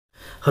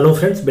Hello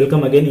friends,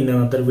 welcome again in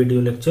another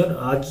video lecture.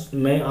 आज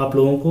मैं आप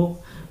लोगों को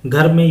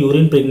घर में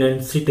यूरिन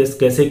प्रेगनेंसी टेस्ट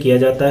कैसे किया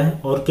जाता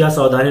है और क्या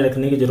सावधानी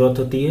रखने की ज़रूरत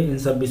होती है, इन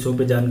सब विषयों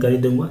पे जानकारी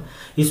दूंगा।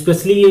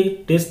 स्पेशली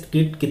ये टेस्ट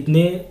किट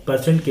कितने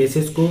 %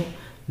 केसेस को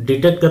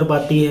डिटेक्ट कर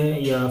पाती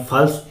है या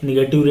फॉल्स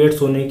निगेटिव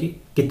रेट्स होने की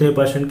कितने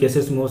 %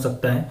 केसेस में हो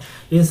सकता है,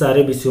 इन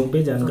सारे विषयों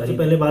पे जानकारी। सबसे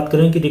पहले बात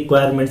करें कि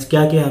रिक्वायरमेंट्स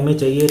क्या क्या हमें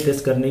चाहिए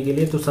टेस्ट करने के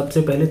लिए। तो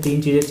सबसे पहले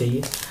 3 चीज़ें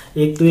चाहिए।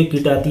 एक तो ये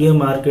किट आती है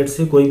मार्केट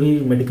से, कोई भी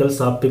मेडिकल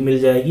शॉप पे मिल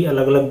जाएगी।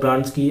 अलग अलग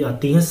ब्रांड्स की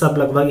आती हैं, सब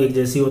लगभग एक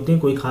जैसी होती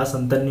हैं, कोई खास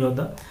अंतर नहीं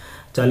होता।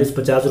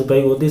 40-50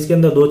 रुपए की होती है। इसके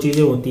अंदर 2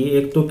 चीज़ें होती है,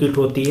 एक तो किट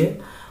होती है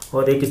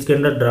और एक इसके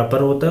अंदर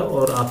ड्रॉपर होता है।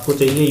 और आपको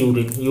चाहिए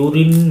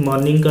यूरिन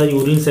मॉर्निंग का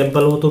यूरिन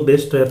सैंपल हो तो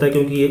बेस्ट रहता है,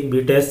 क्योंकि एक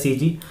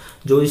बीटा-एच-सी-जी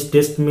जो इस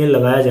टेस्ट में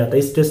लगाया जाता है,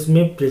 इस टेस्ट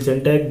में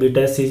प्लेसेंटा एक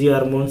बीटा-एच-सी-जी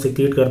हार्मोन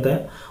सिक्रीट करता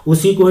है,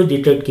 उसी को ही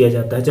डिटेक्ट किया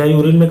जाता है। चाहे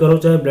यूरिन में करो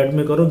चाहे ब्लड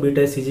में करो,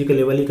 बीटा-एच-सी-जी का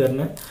लेवल ही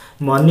करना है।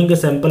 मॉर्निंग के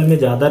सैंपल में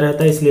ज़्यादा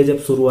रहता है, इसलिए जब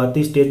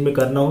शुरुआती स्टेज में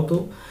करना हो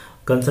तो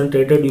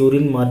कंसनट्रेटेड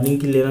यूरिन मॉर्निंग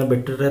की लेना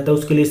बेटर रहता है।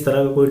 उसके लिए इस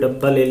तरह का कोई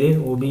डब्बा ले लें,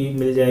 वो भी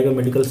मिल जाएगा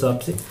मेडिकल शॉप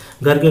से।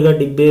 घर के अगर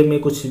डिब्बे में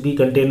कुछ भी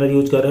कंटेनर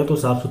यूज कर रहे हैं तो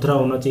साफ़ सुथरा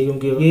होना चाहिए,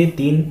 क्योंकि ये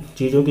 3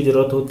 चीज़ों की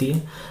ज़रूरत होती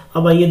है।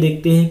 अब आइए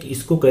देखते हैं कि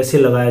इसको कैसे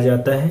लगाया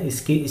जाता है,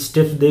 इसके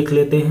स्टेप्स देख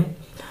लेते हैं।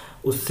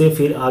 उससे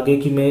फिर आगे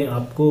की मैं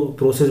आपको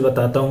प्रोसेस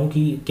बताता हूँ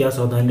कि क्या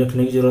सावधानी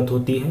रखने की ज़रूरत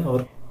होती है।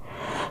 और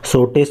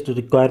टेस्ट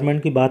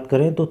रिक्वायरमेंट की बात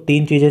करें तो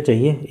 3 चीज़ें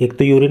चाहिए। एक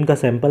तो यूरिन का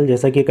सैंपल,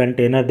 जैसा कि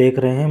कंटेनर देख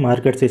रहे हैं,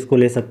 मार्केट से इसको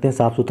ले सकते हैं,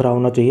 साफ़ सुथरा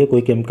होना चाहिए,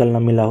 कोई केमिकल ना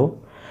मिला हो।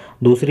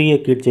 दूसरी ये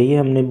किट चाहिए,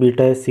 हमने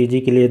बीटा-एच-सी-जी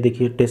के लिए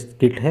देखिए टेस्ट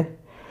किट है,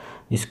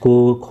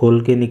 इसको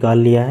खोल के निकाल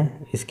लिया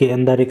है। इसके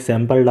अंदर एक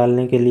सैंपल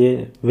डालने के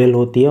लिए वेल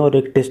होती है और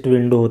एक टेस्ट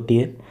विंडो होती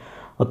है।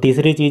 और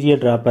तीसरी चीज़ ये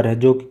ड्रॉपर है,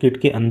 जो कि किट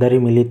के अंदर ही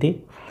मिली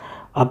थी।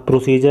 अब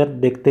प्रोसीजर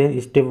देखते हैं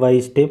स्टेप बाय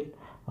स्टेप।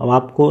 अब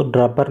आपको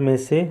ड्रॉपर में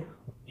से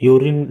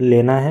यूरिन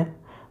लेना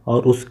है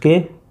और उसके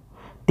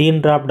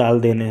 3 ड्रॉप डाल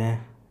देने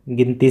हैं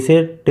गिनती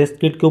से। टेस्ट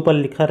किट के ऊपर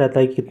लिखा रहता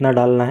है कि कितना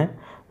डालना है,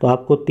 तो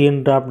आपको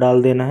 3 ड्रॉप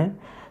डाल देना है।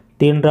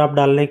 3 ड्रॉप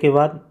डालने के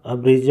बाद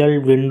अब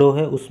रिजल्ट विंडो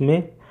है,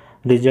 उसमें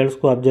रिजल्ट्स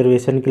को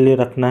ऑब्जर्वेशन के लिए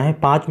रखना है।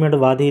 5 मिनट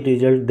बाद ही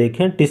रिजल्ट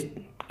देखें। टेस्ट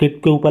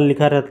किट के ऊपर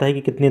लिखा रहता है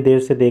कि कितनी देर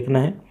से देखना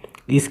है।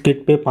 इस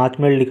किट पे 5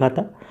 मिनट लिखा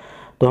था,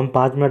 तो हम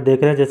 5 मिनट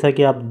देख रहे हैं। जैसा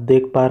कि आप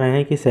देख पा रहे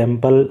हैं कि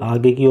सैंपल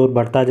आगे की ओर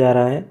बढ़ता जा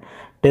रहा है।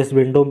 टेस्ट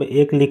विंडो में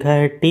एक लिखा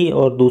है टी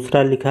और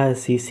दूसरा लिखा है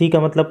सी। सी का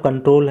मतलब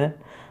कंट्रोल है,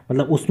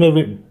 मतलब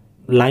उसमें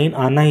लाइन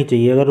आना ही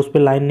चाहिए। अगर उस पर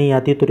लाइन नहीं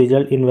आती तो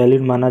रिजल्ट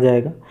इनवैलिड माना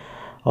जाएगा।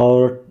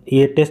 और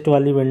ये टेस्ट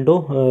वाली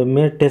विंडो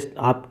में टेस्ट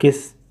आपके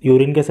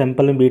यूरिन के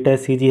सैंपल में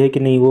बीटा-एच-सी-जी है कि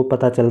नहीं वो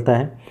पता चलता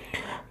है।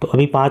 तो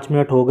अभी 5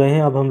 मिनट हो गए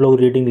हैं, अब हम लोग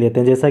रीडिंग लेते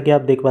हैं। जैसा कि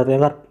आप देख पाते हैं,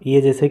 अगर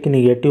ये जैसे कि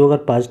निगेटिव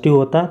अगर पॉजिटिव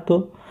होता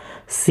तो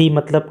सी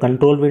मतलब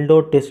कंट्रोल विंडो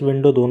टेस्ट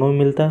विंडो दोनों में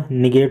मिलता है।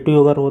 निगेटिव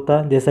अगर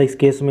होता जैसा इस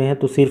केस में है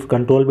तो सिर्फ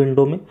कंट्रोल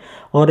विंडो में।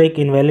 और एक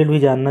इनवैलिड भी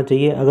जानना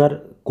चाहिए, अगर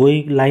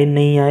कोई लाइन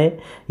नहीं आए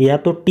या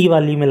तो टी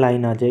वाली में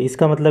लाइन आ जाए,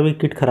 इसका मतलब ये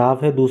किट ख़राब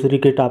है, दूसरी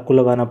किट आपको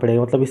लगाना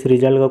पड़ेगा, मतलब इस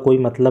रिजल्ट का कोई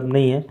मतलब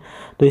नहीं है।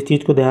 तो इस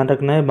चीज़ को ध्यान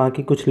रखना है।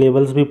 बाकी कुछ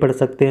लेवल्स भी पढ़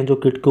सकते हैं जो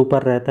किट के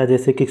ऊपर रहता है,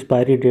 जैसे कि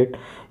एक्सपायरी डेट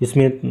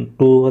इसमें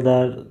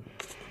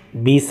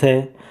 2020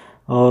 है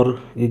और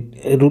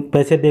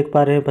पैसे देख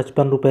पा रहे हैं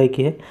 55 रुपए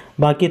की है।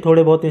 बाकी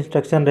थोड़े बहुत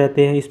इंस्ट्रक्शन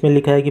रहते हैं, इसमें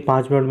लिखा है कि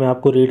 5 मिनट में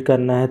आपको रीड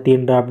करना है,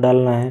 3 ड्रॉप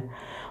डालना है।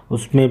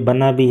 उसमें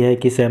बना भी है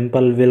कि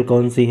सैंपल वेल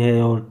कौन सी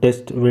है और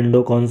टेस्ट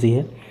विंडो कौन सी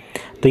है।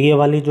 तो ये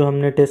वाली जो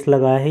हमने टेस्ट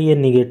लगाया है ये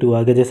निगेटिव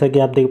आ गया, जैसा कि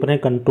आप देख पा रहे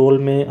हैं कंट्रोल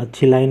में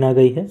अच्छी लाइन आ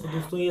गई है। तो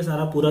दोस्तों ये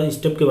सारा पूरा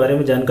स्टेप के बारे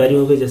में जानकारी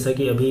हो गई, जैसा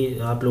कि अभी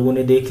आप लोगों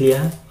ने देख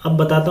लिया है। अब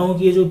बताता हूँ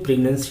कि ये जो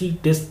प्रेगनेंसी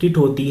टेस्ट किट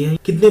होती है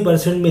कितने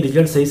 % में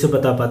रिजल्ट सही से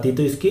बता पाती है।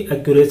 तो इसकी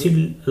एक्यूरेसी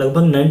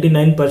लगभग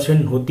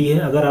 99% होती है।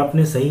 अगर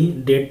आपने सही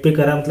डेट पे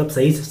करा, मतलब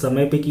सही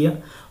समय पे किया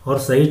और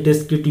सही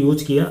टेस्ट किट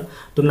यूज किया,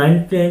 तो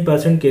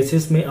 99%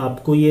 केसेस में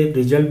आपको ये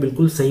रिजल्ट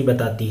बिल्कुल सही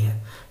बताती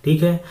है।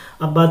 ठीक है,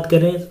 अब बात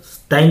करें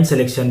टाइम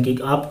सिलेक्शन की,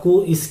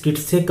 आपको इस किट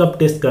से कब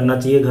टेस्ट करना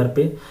चाहिए घर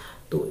पे।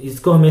 तो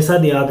इसको हमेशा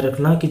याद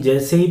रखना कि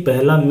जैसे ही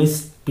पहला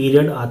मिस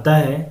पीरियड आता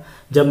है,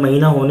 जब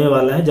महीना होने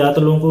वाला है,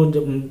 ज़्यादातर लोगों को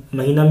जब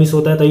महीना मिस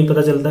होता है तभी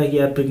पता चलता है कि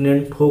यार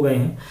प्रेग्नेंट हो गए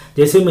हैं।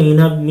 जैसे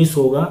महीना मिस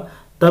होगा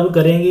तब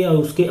करेंगे और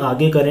उसके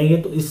आगे करेंगे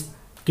तो इस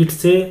किट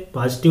से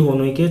पॉजिटिव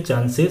होने के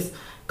चांसेस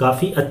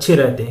काफ़ी अच्छे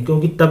रहते हैं,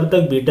 क्योंकि तब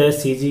तक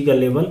बीटा-एच-सी-जी का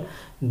लेवल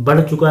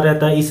बढ़ चुका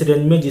रहता है इस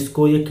रेंज में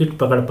जिसको ये किट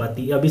पकड़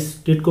पाती है। अब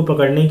इस किट को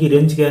पकड़ने की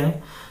रेंज क्या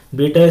है,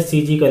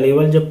 बीटा-एच-सी-जी का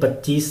लेवल जब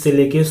 25 से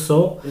लेके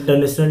 100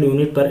 इंटरनेशनल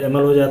यूनिट पर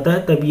ml हो जाता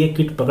है तब ये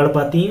किट पकड़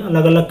पाती है।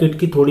 अलग अलग किट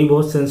की थोड़ी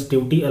बहुत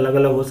सेंसिटिविटी अलग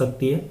अलग हो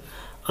सकती है।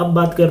 अब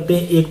बात करते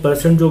हैं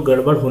 1% जो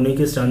गड़बड़ होने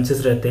के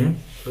चांसेस रहते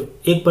हैं।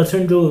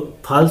 1% जो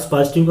फॉल्स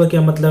पॉजिटिव का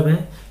क्या मतलब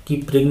है कि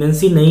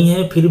प्रेगनेंसी नहीं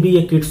है फिर भी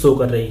ये किट शो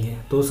कर रही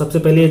है। तो सबसे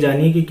पहले ये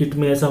जानिए कि किट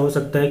में ऐसा हो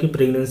सकता है कि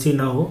प्रेगनेंसी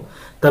ना हो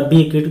तब भी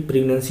ये किट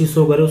प्रेगनेंसी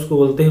शो करे, उसको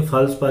बोलते हैं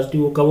फॉल्स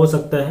पॉजिटिव। वो कब हो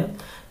सकता है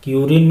कि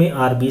यूरिन में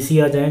आरबीसी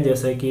आ जाए,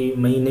 जैसा कि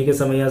महीने के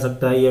समय आ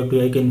सकता है, या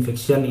यूटीआई के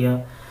इन्फेक्शन,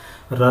 या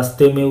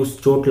रास्ते में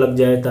उस चोट लग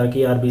जाए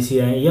ताकि आरबीसी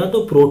आए, या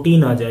तो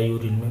प्रोटीन आ जाए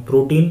यूरिन में।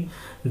 प्रोटीन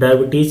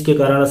डायबिटीज़ के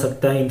कारण आ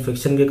सकता है,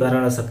 इन्फेक्शन के कारण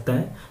आ सकता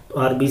है। तो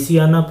आरबीसी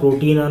आना,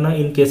 प्रोटीन आना,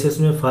 इन केसेस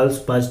में फॉल्स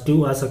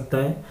पॉजिटिव आ सकता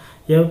है।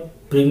 या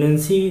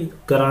प्रेगनेंसी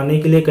कराने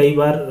के लिए कई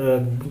बार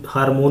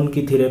हार्मोन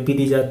की थेरेपी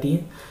दी जाती है।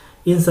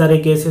 इन सारे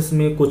केसेस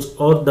में कुछ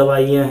और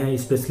दवाइयां हैं,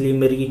 स्पेशली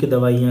मिर्गी की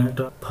दवाइयां हैं,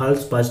 तो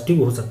फॉल्स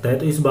पॉजिटिव हो सकता है।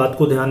 तो इस बात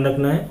को ध्यान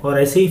रखना है। और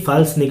ऐसे ही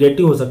फॉल्स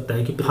निगेटिव हो सकता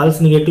है कि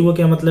फॉल्स निगेटिव का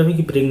क्या मतलब है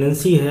कि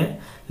प्रेगनेंसी है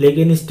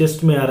लेकिन इस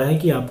टेस्ट में आ रहा है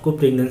कि आपको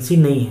प्रेगनेंसी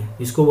नहीं है।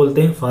 इसको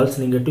बोलते हैं फॉल्स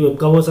निगेटिव। अब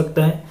कब हो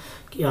सकता है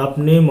कि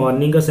आपने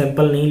मॉर्निंग का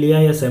सैंपल नहीं लिया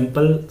या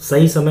सैंपल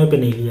सही समय पे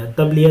नहीं लिया,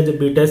 तब लिया जब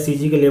बीटा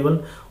सीजी के लेवल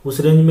उस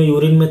रेंज में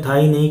यूरिन में था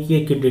ही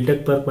नहीं कि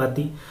डिटेक्ट कर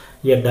पाती,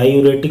 या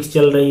डायूरेटिक्स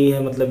चल रही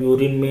है, मतलब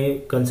यूरिन में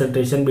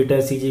कंसंट्रेशन बीटा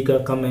सीजी का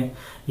कम है,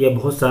 या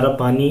बहुत सारा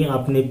पानी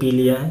आपने पी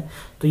लिया है।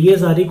 तो ये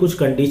सारी कुछ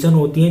कंडीशन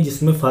होती हैं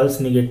जिसमें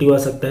फॉल्स निगेटिव आ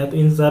सकता है। तो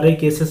इन सारे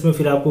केसेस में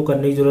फिर आपको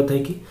करने की ज़रूरत है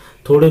कि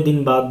थोड़े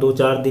दिन बाद,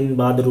 2-4 दिन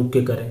बाद रुक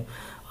के करें।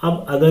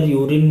 अब अगर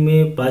यूरिन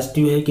में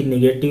पॉजिटिव है कि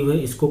नेगेटिव है,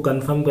 इसको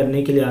कंफर्म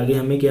करने के लिए आगे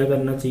हमें क्या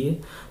करना चाहिए।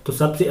 तो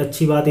सबसे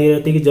अच्छी बात ये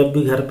रहती है कि जब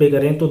भी घर पे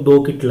करें तो 2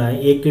 किट लाएं,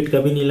 1 किट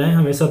कभी नहीं लाएं,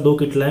 हमेशा 2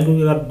 किट लाएं।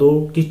 क्योंकि अगर 2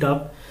 किट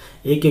आप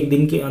एक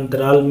दिन के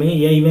अंतराल में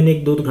या इवन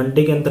 1-2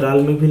 घंटे के अंतराल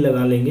में भी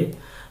लगा लेंगे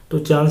तो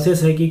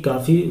चांसेस है कि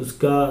काफ़ी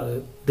उसका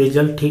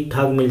रिजल्ट ठीक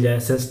ठाक मिल जाए,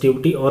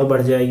 सेंसिटिविटी और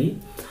बढ़ जाएगी।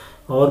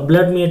 और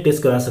ब्लड में ये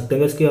टेस्ट करा सकते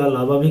हैं। अगर इसके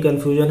अलावा भी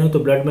कन्फ्यूजन है तो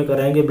ब्लड में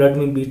कराएंगे, ब्लड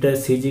में बीटा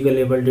सीजी का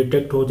लेवल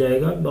डिटेक्ट हो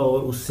जाएगा और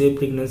उससे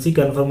प्रेगनेंसी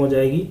कंफर्म हो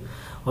जाएगी।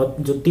 और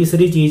जो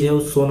तीसरी चीज़ है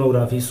उस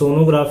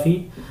सोनोग्राफी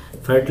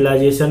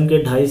फर्टिलाइजेशन के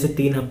 2.5 से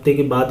 3 हफ्ते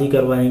के बाद ही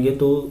करवाएंगे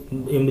तो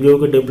एम्ब्रियो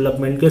के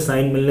डेवलपमेंट के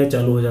साइन मिलने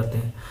चालू हो जाते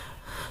हैं।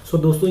 सो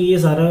दोस्तों, ये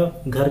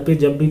सारा घर पे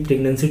जब भी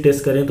प्रेगनेंसी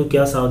टेस्ट करें तो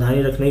क्या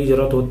सावधानी रखने की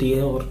ज़रूरत होती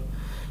है और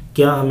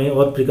क्या हमें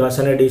और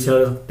प्रिकॉशन एडिशनल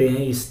रखते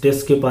हैं, इस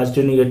टेस्ट के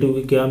पॉजिटिव निगेटिव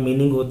की क्या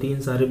मीनिंग होती है,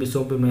 इन सारे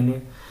विषयों पे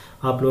मैंने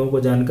आप लोगों को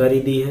जानकारी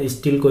दी है।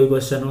 स्टिल कोई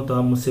क्वेश्चन हो तो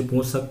आप मुझसे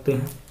पूछ सकते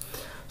हैं।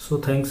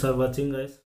 So thanks for watching guys.